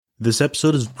This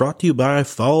episode is brought to you by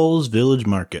Falls Village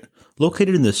Market,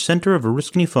 located in the center of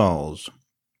Oriskany Falls.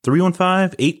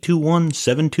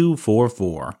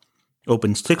 315-821-7244.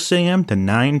 Open 6 a.m. to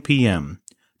 9 p.m.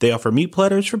 They offer meat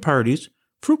platters for parties,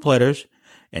 fruit platters,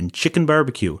 and chicken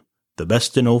barbecue, the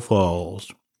best in Old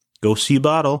Falls. Go see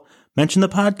Bottle, mention the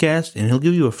podcast, and he'll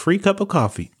give you a free cup of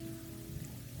coffee.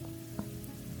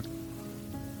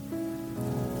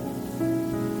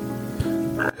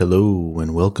 Hello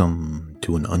and welcome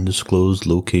to an undisclosed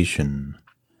location.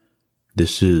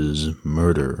 This is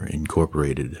Murder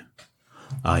Incorporated.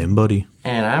 I am Buddy.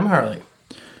 And I'm Harley.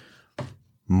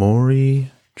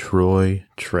 Maury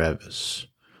Travis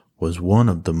was one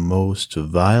of the most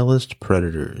vilest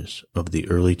predators of the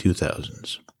early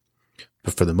 2000s.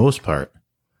 But for the most part,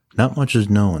 not much is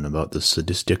known about the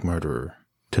sadistic murderer.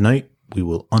 Tonight, we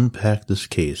will unpack this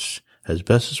case as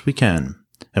best as we can.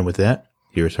 And with that,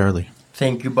 here's Harley.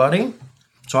 Thank you, Buddy.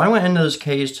 So I went into this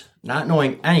case not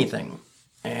knowing anything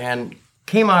and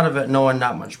came out of it knowing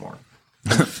not much more.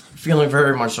 Feeling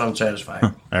very much unsatisfied.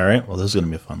 All right. Well, this is going to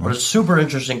be a fun one. But it's a super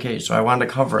interesting case, so I wanted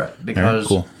to cover it because,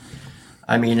 cool.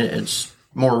 I mean, it's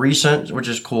more recent, which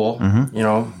is cool, you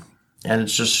know, and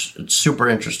it's super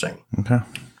interesting. Okay.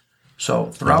 So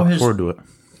throughout his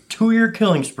 2-year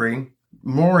killing spree,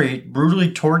 Maury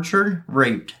brutally tortured,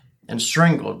 raped, and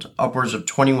strangled upwards of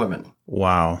 20 women.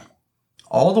 Wow.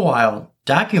 All the while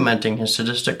documenting his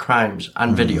sadistic crimes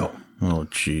on video. Oh,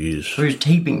 jeez. So he's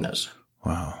taping this.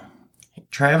 Wow.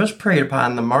 Travis preyed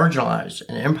upon the marginalized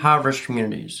and impoverished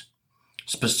communities,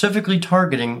 specifically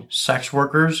targeting sex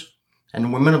workers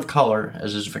and women of color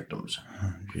as his victims.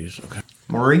 Oh, jeez, okay.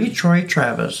 Maury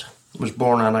Travis was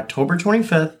born on October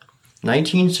 25th,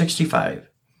 1965,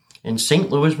 in St.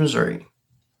 Louis, Missouri.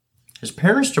 His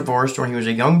parents divorced when he was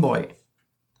a young boy.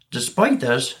 Despite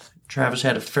this, Travis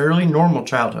had a fairly normal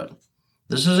childhood.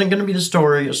 This isn't going to be the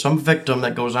story of some victim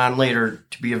that goes on later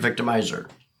to be a victimizer,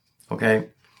 okay?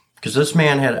 Because this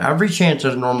man had every chance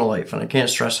at a normal life, and I can't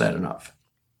stress that enough.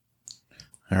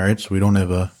 All right, so we don't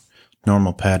have a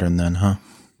normal pattern then, huh?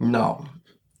 No.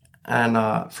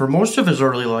 And for most of his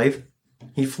early life,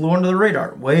 he flew under the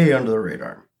radar, way under the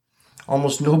radar.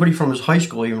 Almost nobody from his high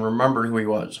school even remembered who he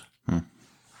was.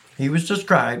 He was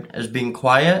described as being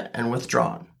quiet and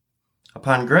withdrawn.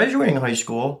 Upon graduating high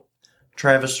school,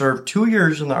 Travis served 2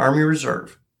 years in the Army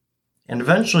Reserve and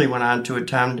eventually went on to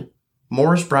attend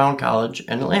Morris Brown College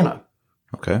in Atlanta.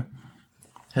 Okay.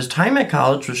 His time at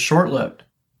college was short-lived,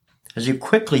 as he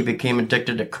quickly became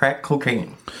addicted to crack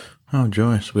cocaine. Oh,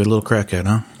 Joyce, we had a little crackhead,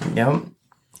 huh? Yep.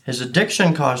 His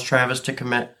addiction caused Travis to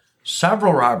commit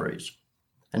several robberies,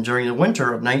 and during the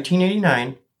winter of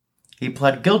 1989, he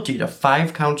pled guilty to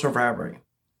 5 counts of robbery,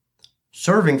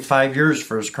 serving 5 years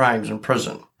for his crimes in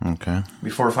prison. Okay.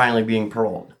 Before finally being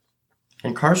paroled.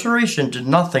 Incarceration did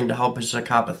nothing to help his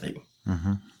psychopathy.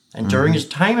 And during his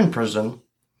time in prison,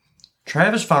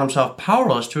 Travis found himself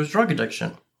powerless to his drug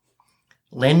addiction,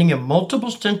 landing in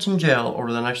multiple stints in jail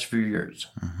over the next few years.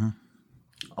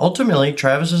 Ultimately,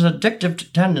 Travis's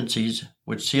addictive tendencies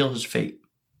would seal his fate,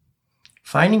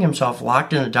 finding himself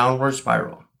locked in a downward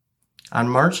spiral. On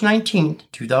March 19th,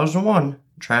 2001,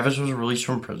 Travis was released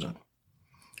from prison.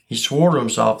 He swore to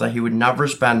himself that he would never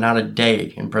spend not a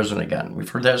day in prison again. We've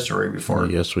heard that story before.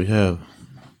 Yes, we have.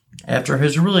 After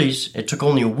his release, it took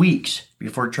only weeks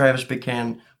before Travis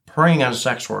began preying on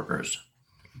sex workers.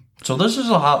 So this is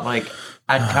a lot like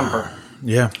Ed Kemper.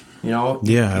 Yeah. You know?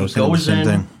 Yeah, I was thinking the same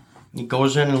thing. He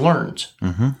goes in and learns,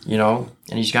 you know?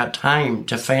 And he's got time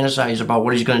to fantasize about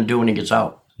what he's going to do when he gets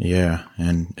out. Yeah,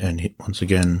 and he, once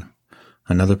again,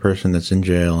 another person that's in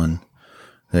jail and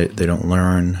They don't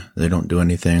learn, they don't do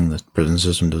anything, the prison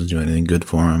system doesn't do anything good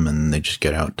for them, and they just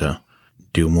get out to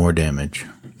do more damage.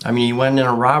 I mean, he went in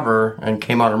a robber and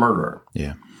came out a murderer.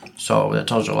 Yeah. So that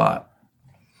tells you a lot.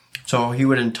 So he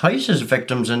would entice his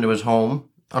victims into his home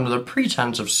under the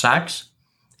pretense of sex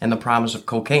and the promise of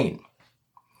cocaine.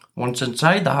 Once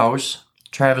inside the house,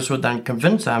 Travis would then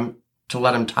convince them to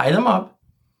let him tie them up,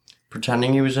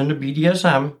 pretending he was into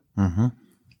BDSM.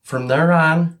 From there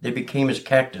on, they became his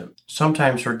captive,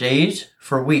 sometimes for days,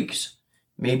 for weeks,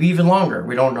 maybe even longer,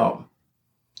 we don't know.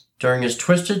 During his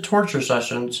twisted torture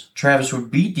sessions, Travis would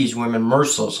beat these women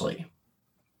mercilessly,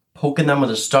 poking them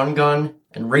with a stun gun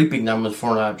and raping them with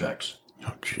foreign objects.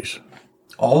 Oh, jeez.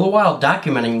 All the while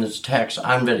documenting his attacks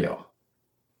on video.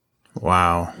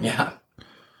 Wow. Yeah.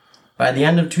 By the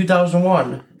end of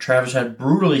 2001, Travis had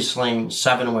brutally slain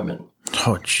 7 women.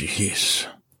 Oh, jeez.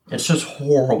 It's just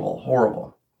horrible,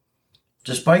 horrible.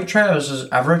 Despite Travis's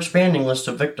ever-expanding list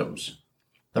of victims,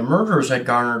 the murderers had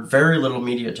garnered very little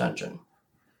media attention.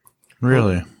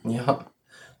 Really? Yeah.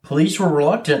 Police were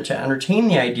reluctant to entertain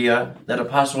the idea that a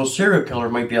possible serial killer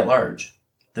might be at large.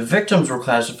 The victims were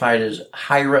classified as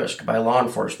high risk by law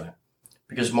enforcement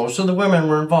because most of the women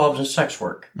were involved in sex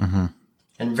work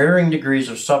and varying degrees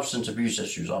of substance abuse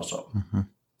issues also.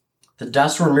 The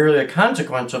deaths were merely a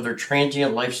consequence of their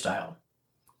transient lifestyle.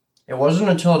 It wasn't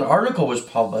until an article was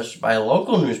published by a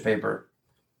local newspaper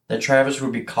that Travis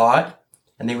would be caught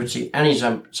and they would see any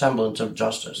semblance of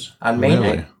justice. On May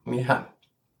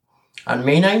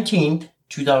 19th,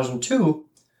 2002,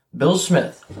 Bill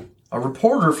Smith, a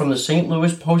reporter from the St.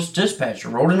 Louis Post-Dispatch,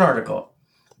 wrote an article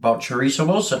about Teresa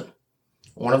Wilson,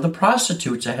 one of the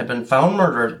prostitutes that had been found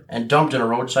murdered and dumped in a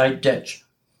roadside ditch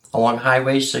along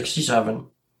Highway 67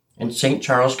 in St.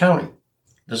 Charles County.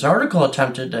 This article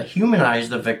attempted to humanize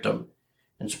the victim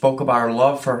and spoke about her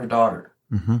love for her daughter.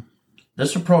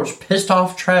 This approach pissed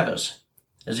off Travis,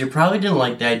 as he probably didn't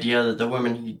like the idea that the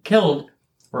women he killed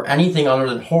were anything other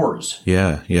than whores.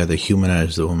 Yeah, they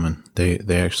humanized the woman. They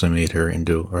actually made her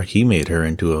into, or he made her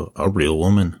into a real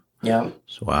woman. Yeah.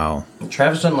 So, wow. And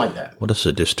Travis didn't like that. What a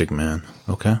sadistic man.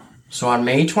 Okay. So on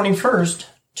May 21st,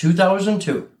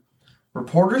 2002,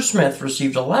 reporter Smith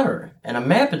received a letter and a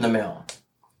map in the mail.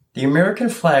 The American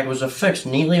flag was affixed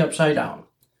neatly upside down.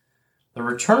 The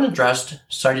return address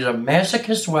cited a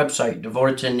masochist website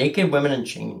devoted to naked women in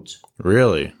chains.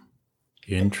 Really?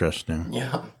 Interesting.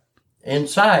 Yeah.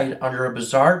 Inside, under a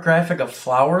bizarre graphic of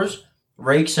flowers,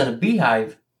 rakes, and a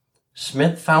beehive,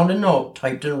 Smith found a note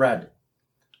typed in red.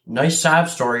 Nice sob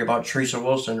story about Teresa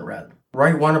Wilson, it read.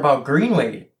 Write one about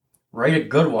Greenway. Write a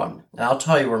good one, and I'll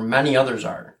tell you where many others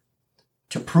are.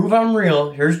 To prove I'm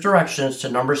real, here's directions to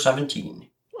number 17.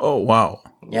 Oh, wow.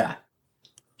 Yeah.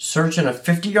 Search in a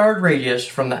 50-yard radius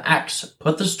from the X.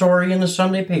 Put the story in the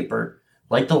Sunday paper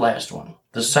like the last one.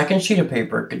 The second sheet of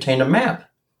paper contained a map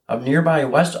of nearby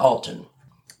West Alton,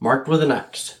 marked with an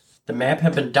X. The map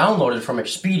had been downloaded from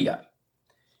Expedia,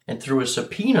 and through a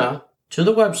subpoena to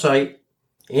the website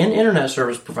and internet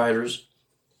service providers,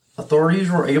 authorities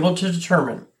were able to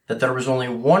determine that there was only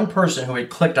one person who had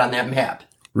clicked on that map.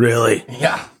 Really?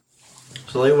 Yeah.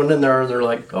 So they went in there and they're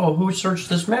like, oh, who searched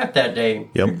this map that day?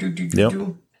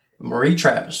 Yep. Maury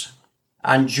Travis.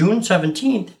 On June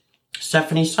 17th,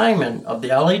 Stephanie Simon of the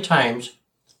LA Times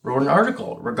wrote an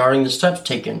article regarding the steps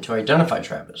taken to identify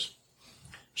Travis.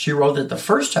 She wrote that the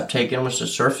first step taken was to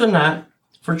surf the net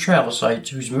for travel sites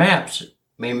whose maps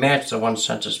may match the ones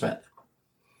sent to Smith.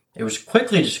 It was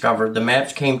quickly discovered the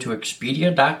maps came to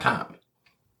Expedia.com.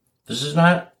 This is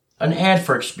not an ad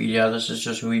for Expedia, this is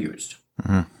just who he used.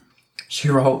 She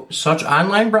wrote, such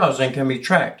online browsing can be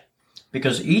tracked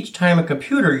because each time a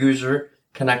computer user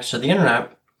connects to the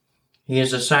internet, he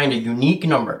is assigned a unique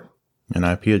number. An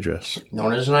IP address.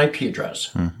 Known as an IP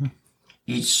address.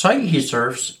 Each site he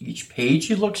surfs, each page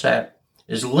he looks at,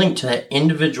 is linked to that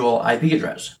individual IP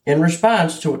address. In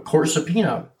response to a court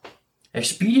subpoena,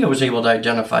 Expedia was able to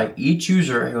identify each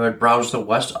user who had browsed the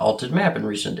West Alton map in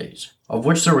recent days, of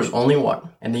which there was only one,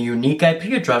 and the unique IP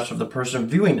address of the person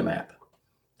viewing the map.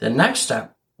 The next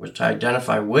step was to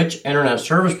identify which internet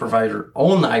service provider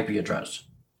owned the IP address.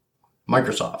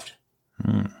 Microsoft.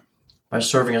 By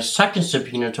serving a second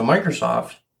subpoena to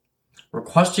Microsoft,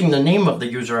 requesting the name of the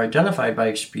user identified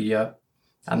by Expedia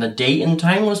and the date and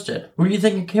time listed. Who do you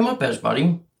think it came up as,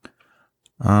 buddy?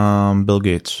 Bill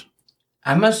Gates.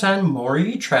 MSN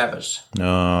Maury Travis.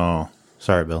 No.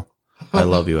 Sorry, Bill. I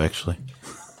love you, actually.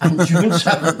 On June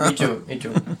 7th, me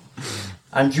too.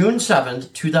 On June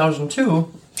 7th,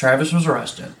 2002, Travis was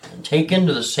arrested and taken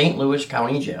to the St. Louis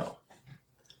County Jail.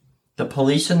 The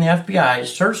police and the FBI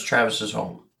searched Travis's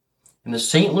home in the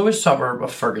St. Louis suburb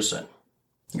of Ferguson.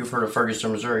 You've heard of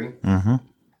Ferguson, Missouri.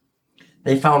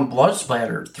 They found blood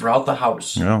splattered throughout the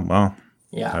house. Oh, wow.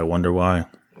 Yeah. I wonder why.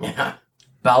 Yeah.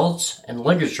 Belts and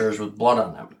ligatures with blood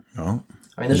on them. Oh.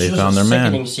 I mean, this is just a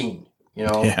sickening scene, you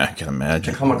know? Yeah, I can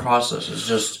imagine. To come across this is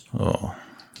just... Oh.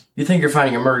 You think you're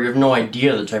finding a murder, you have no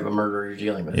idea the type of murder you're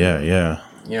dealing with. Yeah.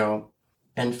 You know?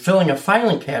 And filling a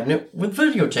filing cabinet with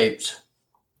videotapes.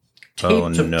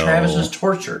 Tapes of Travis's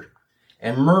torture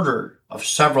and murder of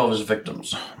several of his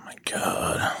victims. Oh, my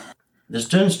God. This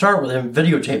didn't start with him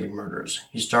videotaping murders.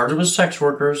 He started with sex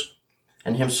workers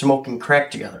and him smoking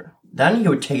crack together. Then he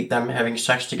would tape them having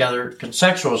sex together,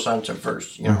 consensual sense at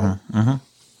first, you know.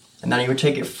 And then he would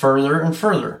take it further and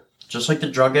further, just like the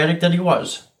drug addict that he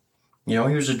was. You know,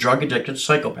 he was a drug-addicted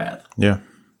psychopath. Yeah.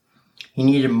 He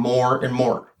needed more and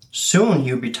more. Soon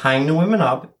he would be tying the women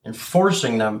up and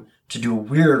forcing them to do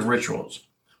weird rituals,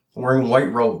 wearing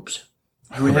white robes.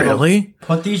 He would Really?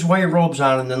 Put these white robes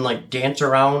on and then, like, dance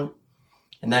around.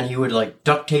 And then he would, like,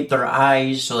 duct tape their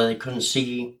eyes so that they couldn't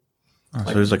see. Oh,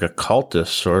 so he's like a cultist,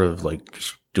 sort of like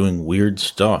just doing weird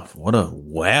stuff. What a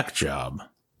whack job.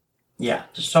 Yeah,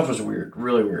 this stuff was weird,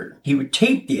 really weird. He would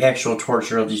tape the actual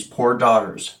torture of these poor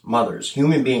daughters, mothers,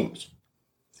 human beings.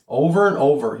 Over and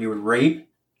over, he would rape,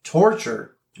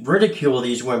 torture, ridicule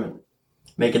these women,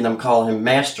 making them call him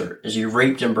master as he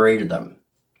raped and berated them.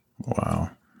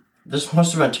 Wow. This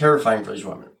must have been terrifying for these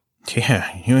women.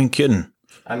 Yeah, you ain't kidding.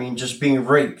 I mean, just being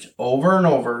raped over and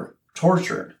over,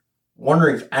 tortured,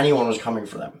 wondering if anyone was coming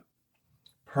for them.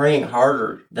 Praying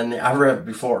harder than they ever have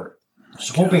before.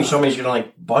 Just hoping somebody's going to,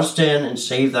 like, bust in and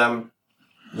save them,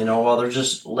 you know, while they're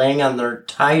just laying on their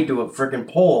tied to a freaking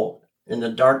pole in the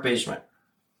dark basement.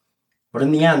 But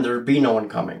in the end, there'd be no one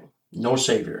coming. No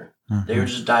savior. Mm-hmm. They would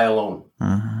just die alone.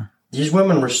 Mm-hmm. These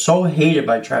women were so hated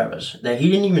by Travis that he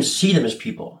didn't even see them as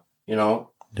people, you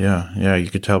know? Yeah, you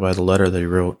could tell by the letter that he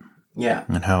wrote. Yeah.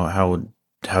 And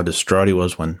how distraught he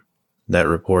was when that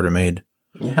reporter made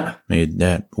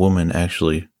that woman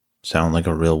actually sound like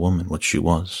a real woman, which she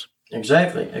was.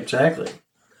 Exactly.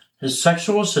 His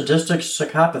sexual sadistic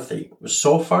psychopathy was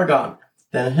so far gone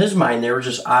that in his mind they were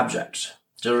just objects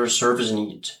to serve his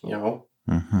needs, you know?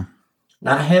 Mm-hmm.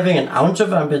 Not having an ounce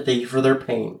of empathy for their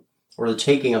pain or the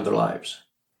taking of their lives.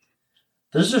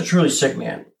 This is a truly sick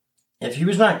man. If he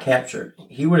was not captured,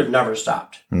 he would have never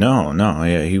stopped. No,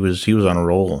 yeah, he was on a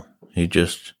roll. He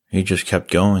just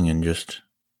kept going and just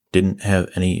didn't have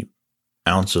any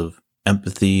ounce of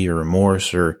empathy or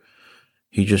remorse, or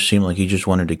he just seemed like he just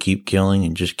wanted to keep killing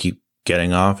and just keep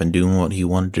getting off and doing what he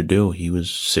wanted to do. He was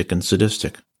sick and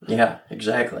sadistic. Yeah,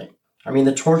 exactly. I mean,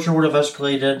 the torture would have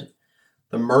escalated.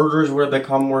 The murders would have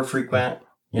become more frequent.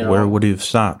 You know? Where would he have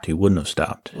stopped? He wouldn't have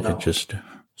stopped. No.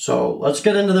 So let's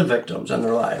get into the victims and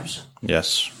their lives.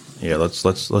 Yes. Yeah,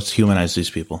 let's humanize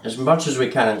these people. As much as we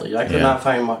can, at least. I could not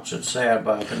find much. It's sad,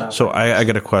 but I could not. So I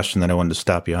got a question that I wanted to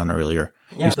stop you on earlier.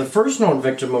 Yeah, the first known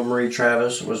victim of Maury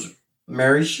Travis was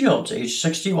Mary Shields, age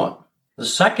 61. The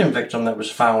second victim that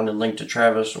was found and linked to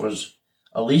Travis was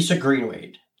Elisa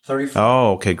Greenwade, 34.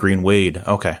 Oh, okay, Greenwade.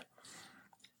 Okay.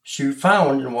 She was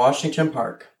found in Washington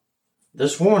Park.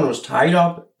 This woman was tied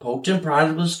up, poked and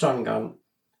prodded with a stun gun,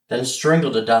 then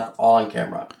strangled to death, all on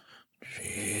camera.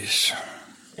 Jeez.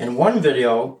 In one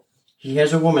video, he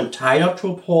has a woman tied up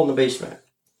to a pole in the basement.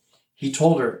 He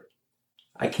told her,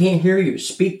 "I can't hear you.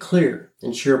 Speak clear."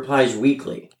 And she replies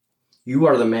weakly, "You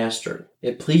are the master.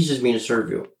 It pleases me to serve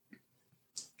you."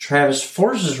 Travis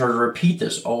forces her to repeat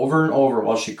this over and over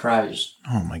while she cries.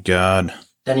 Oh, my God.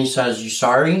 Then he says, "You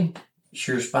sorry?"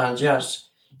 She responds, "Yes."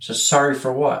 He says, "Sorry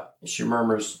for what?" And she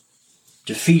murmurs,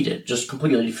 defeated, just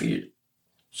completely defeated.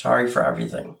 "Sorry for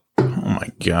everything." Oh, my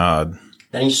God.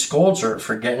 Then he scolds her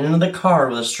for getting into the car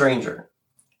with a stranger,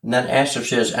 and then asks if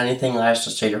she has anything last to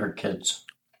say to her kids.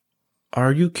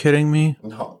 Are you kidding me?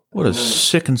 No. What a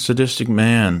sick and sadistic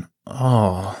man.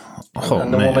 Oh,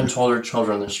 and the woman told her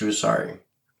children that she was sorry.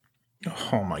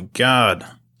 Oh, my God.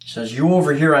 He says, "You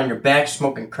over here on your back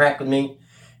smoking crack with me?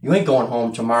 You ain't going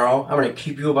home tomorrow. I'm going to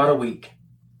keep you about a week."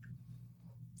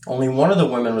 Only one of the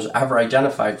women was ever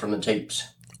identified from the tapes.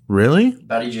 Really?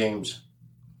 Betty James.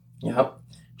 Yep.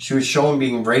 She was shown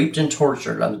being raped and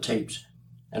tortured on the tapes,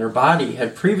 and her body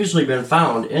had previously been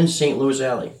found in St. Louis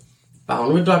Alley,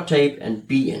 bound with duct tape and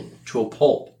beaten to a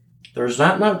pulp. There is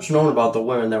not much known about the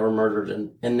women that were murdered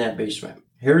in that basement.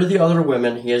 Here are the other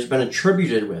women he has been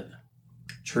attributed with: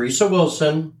 Teresa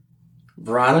Wilson,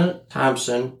 Verona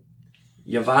Thompson,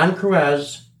 Yvonne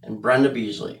Cruz, and Brenda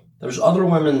Beasley. There's other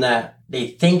women that they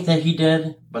think that he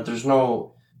did, but there's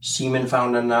no semen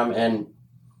found in them, and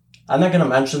I'm not going to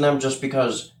mention them just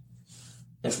because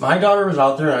if my daughter was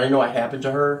out there and I didn't know what happened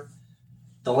to her,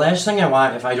 the last thing I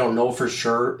want, if I don't know for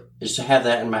sure, is to have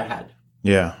that in my head.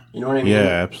 Yeah. You know what I mean? Yeah,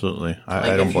 absolutely.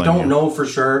 I don't blame you. If you don't know for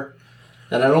sure,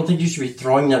 then I don't think you should be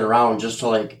throwing that around just to,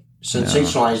 like,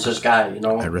 sensationalize this guy, you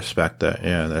know? I respect that.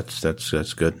 Yeah,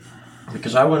 that's good.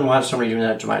 Because I wouldn't want somebody doing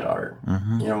that to my daughter,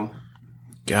 you know?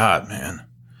 God, man.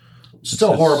 It's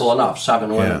still horrible enough,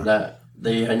 7 women that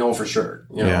I know for sure,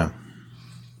 you know? Yeah.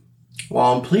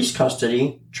 While in police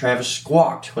custody, Travis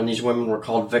squawked when these women were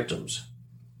called victims.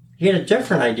 He had a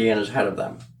different idea in his head of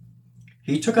them.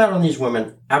 He took out on these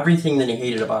women everything that he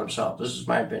hated about himself. This is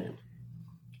my opinion.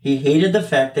 He hated the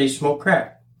fact that he smoked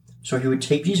crack. So he would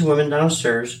take these women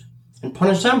downstairs and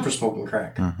punish them for smoking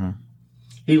crack. Mm-hmm.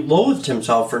 He loathed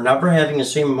himself for never having the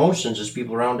same emotions as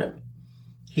people around him.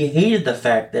 He hated the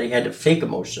fact that he had to fake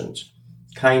emotions,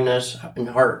 kindness, and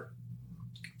heart.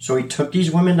 So he took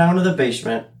these women down to the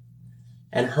basement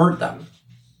and hurt them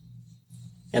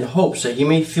in hopes that he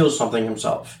may feel something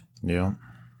himself. Yeah.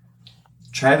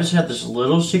 Travis had this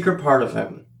little secret part of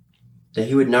him that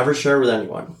he would never share with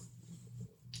anyone.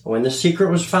 When this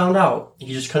secret was found out,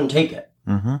 he just couldn't take it.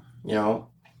 Mm-hmm. You know,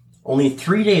 only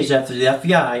 3 days after the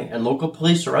FBI and local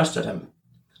police arrested him,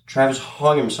 Travis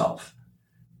hung himself.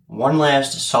 One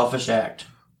last selfish act.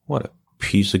 What a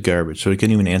piece of garbage. So he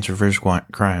couldn't even answer for his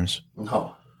crimes.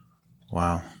 No.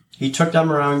 Wow. He took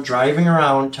them around, driving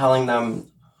around, telling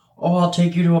them, "Oh, I'll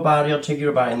take you to a body, I'll take you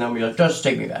to a body." And then we're like, "Just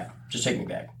take me back. Just take me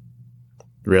back."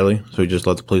 Really? So he just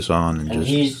let the police on and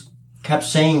he's kept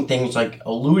saying things like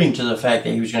alluding to the fact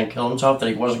that he was going to kill himself, that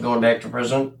he wasn't going back to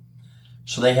prison.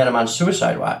 So they had him on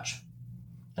suicide watch.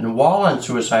 And while on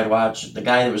suicide watch, the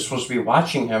guy that was supposed to be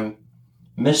watching him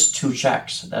missed 2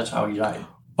 checks. That's how he died.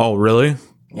 Oh, really?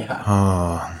 Yeah.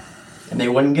 Oh. And they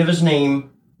wouldn't give his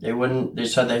name. They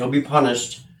said that he'll be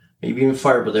punished, maybe even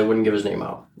fired, but they wouldn't give his name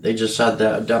out. They just said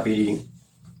that a deputy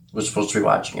was supposed to be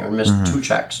watching him and missed 2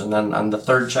 checks. And then on the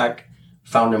 3rd check,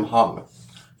 found him hung.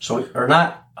 So, or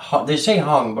not, they say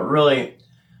hung, but really,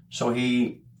 so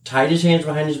he tied his hands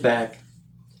behind his back.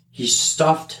 He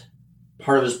stuffed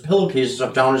part of his pillowcase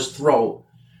up down his throat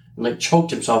and like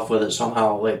choked himself with it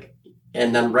somehow, like,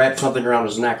 and then wrapped something around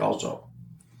his neck also.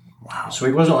 Wow. So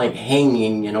he wasn't like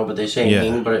hanging, but they say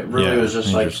hang, but it really was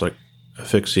just like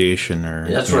asphyxiation or.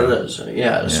 That's what it is.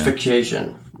 Yeah,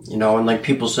 asphyxiation. And like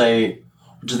people say,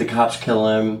 did the cops kill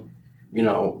him?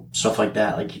 Stuff like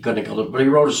that. Like he couldn't have killed him. But he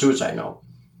wrote a suicide note.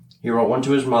 He wrote one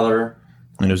to his mother.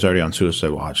 And he was already on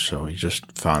suicide watch, so he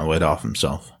just found a way to off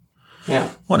himself.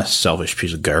 Yeah. What a selfish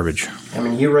piece of garbage. I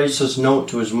mean, he writes this note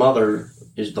to his mother,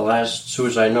 is the last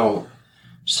suicide note,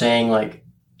 saying, like,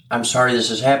 "I'm sorry this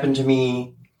has happened to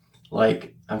me.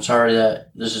 Like, I'm sorry that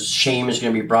shame is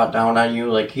going to be brought down on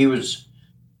you." Like, it was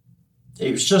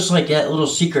just like that little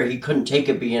secret. He couldn't take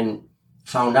it being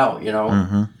found out,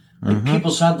 Mm-hmm. Like,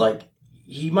 people said, like,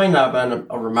 he might not have been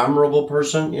a rememberable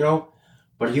person,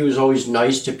 but he was always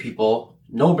nice to people.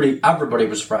 Everybody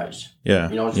was surprised. Yeah.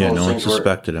 No one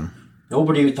suspected him.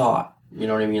 Nobody thought, you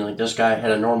know what I mean? Like, this guy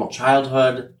had a normal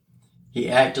childhood. He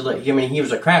acted like, he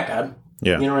was a crackhead.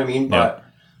 Yeah. You know what I mean? But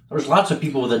there's lots of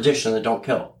people with addiction that don't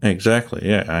kill. Exactly.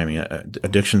 Yeah. I mean,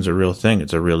 addiction's a real thing.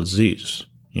 It's a real disease,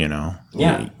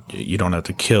 Yeah. You don't have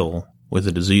to kill with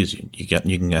a disease. You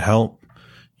can get help.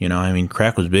 I mean,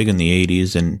 crack was big in the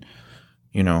 80s, and,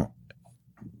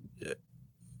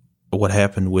 what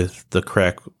happened with the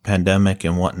crack pandemic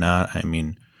and whatnot, I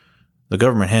mean, the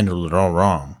government handled it all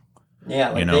wrong. Yeah,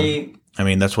 like I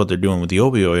mean, that's what they're doing with the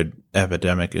opioid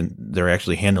epidemic, and they're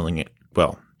actually handling it,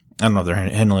 well, I don't know if they're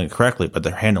handling it correctly, but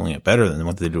they're handling it better than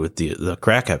what they do with the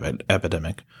crack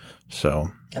epidemic. So.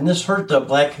 And this hurt the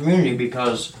black community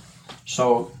because,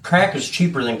 crack is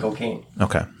cheaper than cocaine.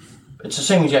 Okay. It's the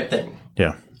same exact thing.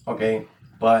 Yeah. Okay,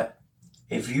 but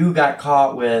if you got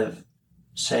caught with,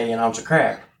 say, an ounce of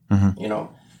crack,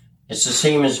 it's the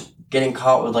same as getting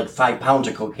caught with like 5 pounds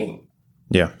of cocaine.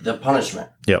 Yeah. The punishment.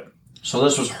 Yep. So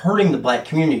this was hurting the black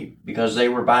community because they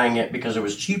were buying it because it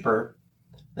was cheaper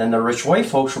than the rich white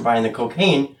folks were buying the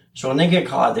cocaine. So when they get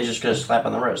caught, they just get a slap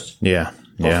on the wrist. Yeah.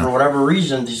 But for whatever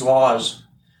reason, these laws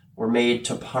were made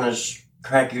to punish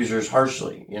crack users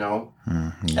harshly, He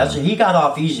got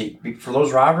off easy. For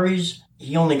those robberies,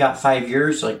 he only got 5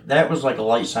 years. Like, that was like a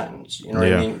light sentence, you know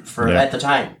what I mean? At the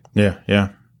time. Yeah, yeah.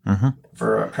 Mm-hmm.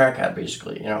 For a crackhead,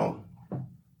 basically,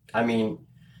 I mean,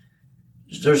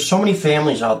 there's so many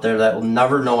families out there that will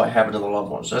never know what happened to their loved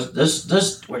ones.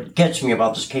 This what gets me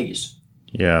about this case.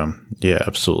 Yeah,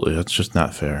 absolutely. That's just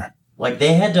not fair. Like,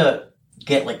 they had to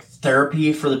get, like,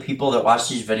 therapy for the people that watch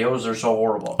these videos. They're so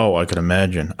horrible. Oh, I could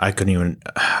imagine. I couldn't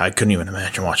even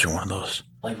imagine watching one of those.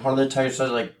 Like, one of the types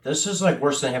says, like, this is, like,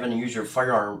 worse than having to use your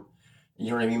firearm, you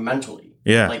know what I mean, mentally.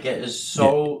 Yeah. Like, it is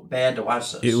so bad to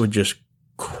watch this. It would just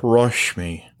crush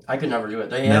me. I could never do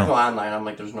it. They have them online. I'm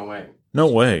like, there's no way. No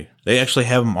way. They actually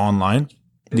have them online?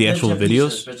 The actual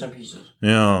videos? Bits and pieces.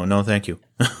 No, thank you.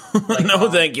 Like, no,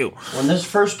 thank you. When this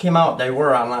first came out, they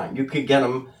were online. You could get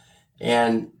them,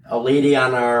 and a lady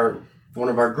on one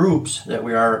of our groups that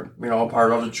we are, a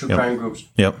part of, the true crime groups.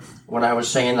 Yep. When I was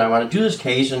saying that I want to do this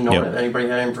case and know if anybody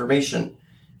had information,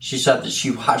 she said that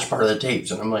she watched part of the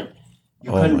tapes, and I'm like,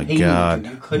 you couldn't pay me.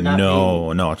 You could not pay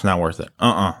me. No, it's not worth it.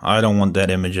 I don't want that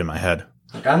image in my head.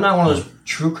 Like, I'm not one of those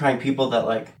true crime people that,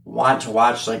 like, want to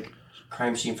watch, like,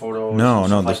 crime scene photos. No,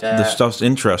 like the stuff's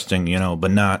interesting,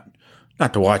 but not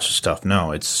to watch the stuff.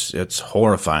 No, it's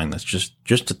horrifying. That's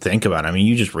just to think about. I mean,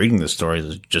 you just reading the stories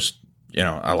is just,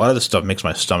 a lot of the stuff makes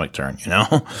my stomach turn.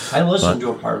 I listened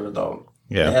to a part of it though.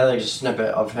 Yeah, they had like a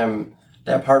snippet of him.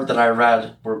 That part that I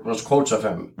read was quotes of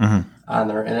him on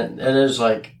there, and it is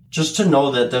like, just to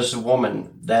know that this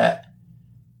woman that,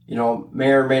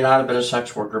 may or may not have been a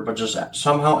sex worker, but just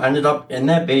somehow ended up in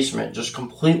that basement, just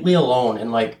completely alone,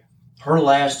 in like her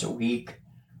last week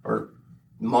or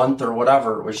month or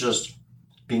whatever was just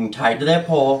being tied to that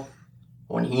pole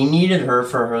when he needed her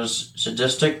for his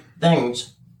sadistic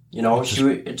things. You know,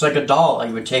 it's like a doll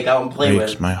he would take out and play with.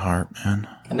 Breaks my heart, man.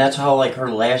 And that's how, like, her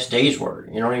last days were.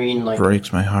 You know what I mean? Like,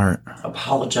 breaks my heart.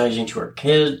 Apologizing to her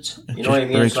kids. You know what I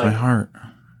mean? Breaks my heart.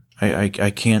 I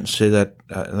can't say that,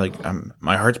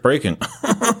 my heart's breaking.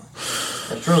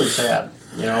 It's really sad,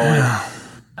 you know.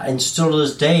 And still to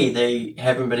this day, they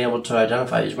haven't been able to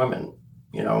identify these women.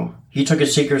 You know, he took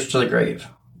his secrets to the grave.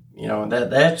 You know,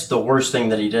 that's the worst thing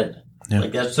that he did. Yeah.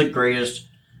 Like, that's the greatest,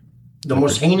 the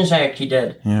most heinous act he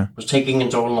did was taking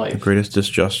his own life. The greatest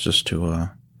disjustice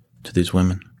to these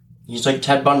women. He's like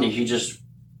Ted Bundy. He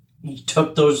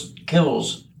took those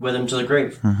kills with him to the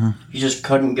grave. Mm-hmm. He just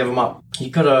couldn't give them up.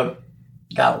 He could have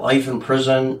got life in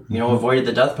prison, you know, avoided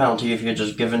the death penalty if he had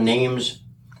just given names.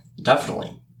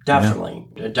 Definitely.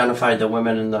 Identified the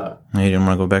women in the... He didn't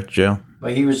want to go back to jail.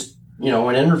 But he was, you know,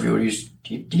 when interviewed,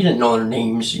 he didn't know their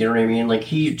names, you know what I mean? Like,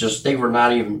 they were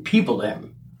not even people to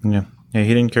him. Yeah, he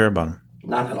didn't care about them.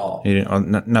 Not at all. He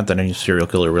didn't, not that any serial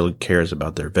killer really cares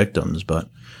about their victims, but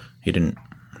he didn't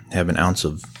have an ounce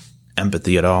of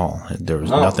empathy at all. There was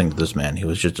nothing to this man. He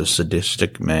was just a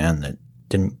sadistic man that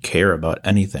didn't care about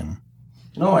anything.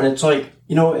 No, and it's like,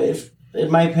 you know, if,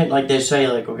 in my opinion, like they say,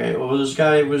 like, okay, well, this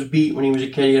guy was beat when he was a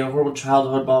kid, he had a horrible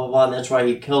childhood, blah, blah, blah, and that's why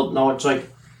he killed. No, it's like,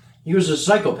 he was a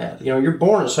psychopath. You know, you're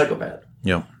born a psychopath.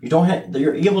 Yeah.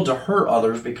 You're able to hurt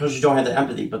others because you don't have the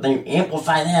empathy, but then you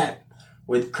amplify that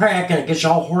with crack and it gets you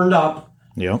all horned up.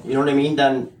 Yeah. You know what I mean?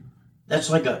 Then that's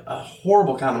like a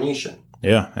horrible combination.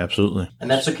 Yeah, absolutely. And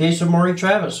that's the case of Maury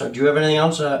Travis. So do you have anything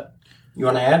else that you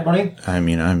want to add, buddy? I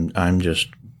mean, I'm just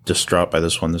distraught by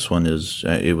this one. This one is,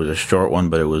 it was a short one,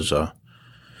 but it was a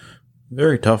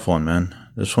very tough one, man.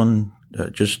 This one,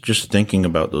 just thinking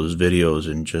about those videos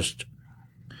and just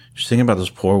thinking about those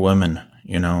poor women,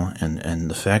 you know, and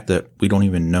the fact that we don't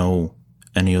even know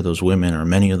any of those women or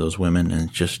many of those women,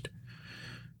 and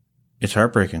it's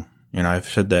heartbreaking. You know, I've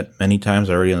said that many times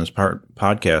already on this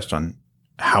podcast on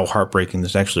how heartbreaking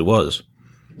this actually was.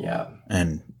 Yeah.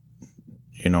 And,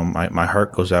 you know, my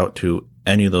heart goes out to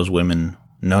any of those women.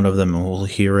 None of them will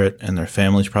hear it, and their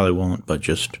families probably won't, but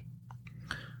just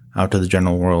out to the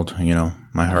general world, you know,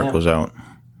 my heart goes out.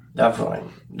 Definitely.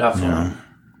 Yeah.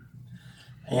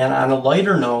 And on a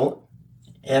lighter note,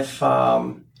 if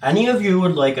any of you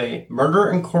would like a Murder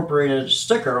Incorporated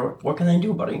sticker, what can they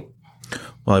do, buddy?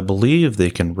 Well, I believe they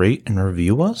can rate and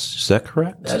review us. Is that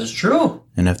correct? That is true.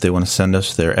 And if they want to send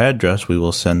us their address, we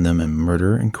will send them a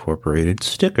Murder Incorporated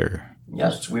sticker.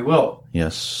 Yes, we will.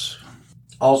 Yes.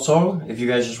 Also, if you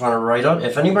guys just want to write out,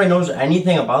 if anybody knows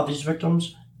anything about these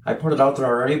victims, I put it out there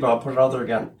already, but I'll put it out there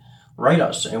again. Write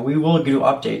us, and we will do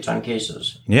updates on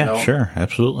cases. Yeah, you know? Sure,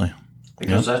 absolutely.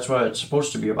 Because that's what it's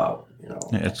supposed to be about. You know,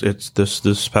 it's this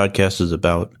podcast is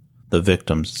about the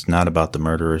victims. It's not about the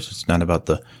murderers. It's not about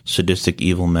the sadistic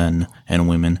evil men and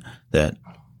women that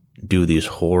do these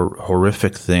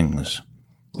horrific things.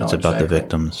 It's about the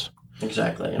victims.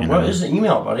 Exactly. And what is the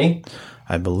email, buddy?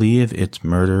 I believe it's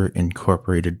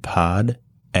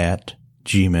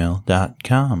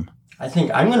murderincorporatedpod@gmail.com. I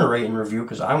think I'm going to rate and review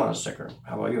because I want a sticker.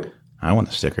 How about you? I want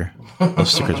a sticker.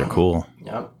 Those stickers are cool.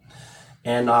 Yeah.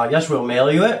 And yes, we'll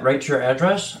mail you it right to your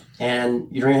address. And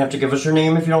you don't even have to give us your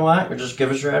name if you don't want. Or just give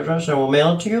us your address and we'll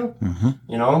mail it to you. Mm-hmm.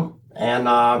 You know? And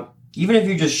even if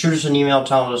you just shoot us an email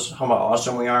telling us how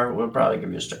awesome we are, we'll probably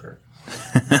give you a sticker.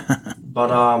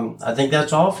 But I think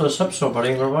that's all for this episode,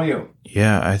 buddy. What about you?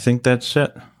 Yeah, I think that's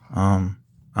it. I'm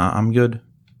good.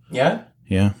 Yeah?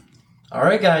 Yeah. All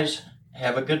right, guys.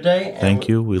 Have a good day. Thank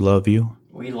you. We love you.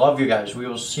 We love you guys. We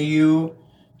will see you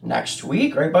next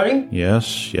week, right, buddy?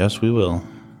 Yes, we will.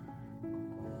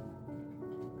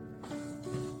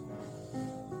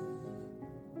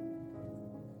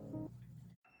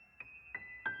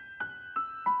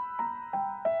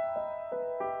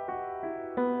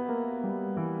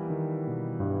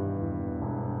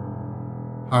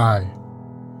 Hi.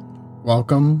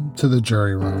 Welcome to The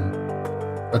Jury Room,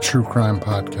 a true crime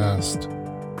podcast.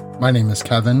 My name is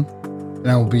Kevin, and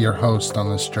I will be your host on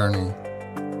this journey.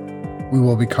 We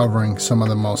will be covering some of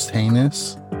the most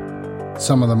heinous,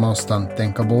 some of the most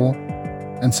unthinkable,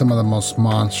 and some of the most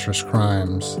monstrous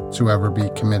crimes to ever be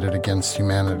committed against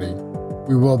humanity.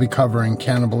 We will be covering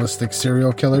cannibalistic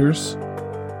serial killers,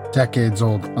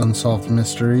 decades-old unsolved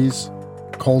mysteries,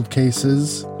 cold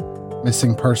cases,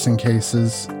 missing person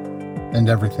cases, and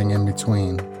everything in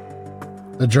between.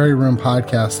 The Jury Room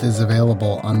podcast is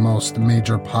available on most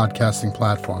major podcasting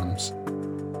platforms.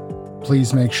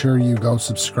 Please make sure you go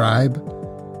subscribe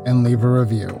and leave a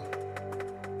review.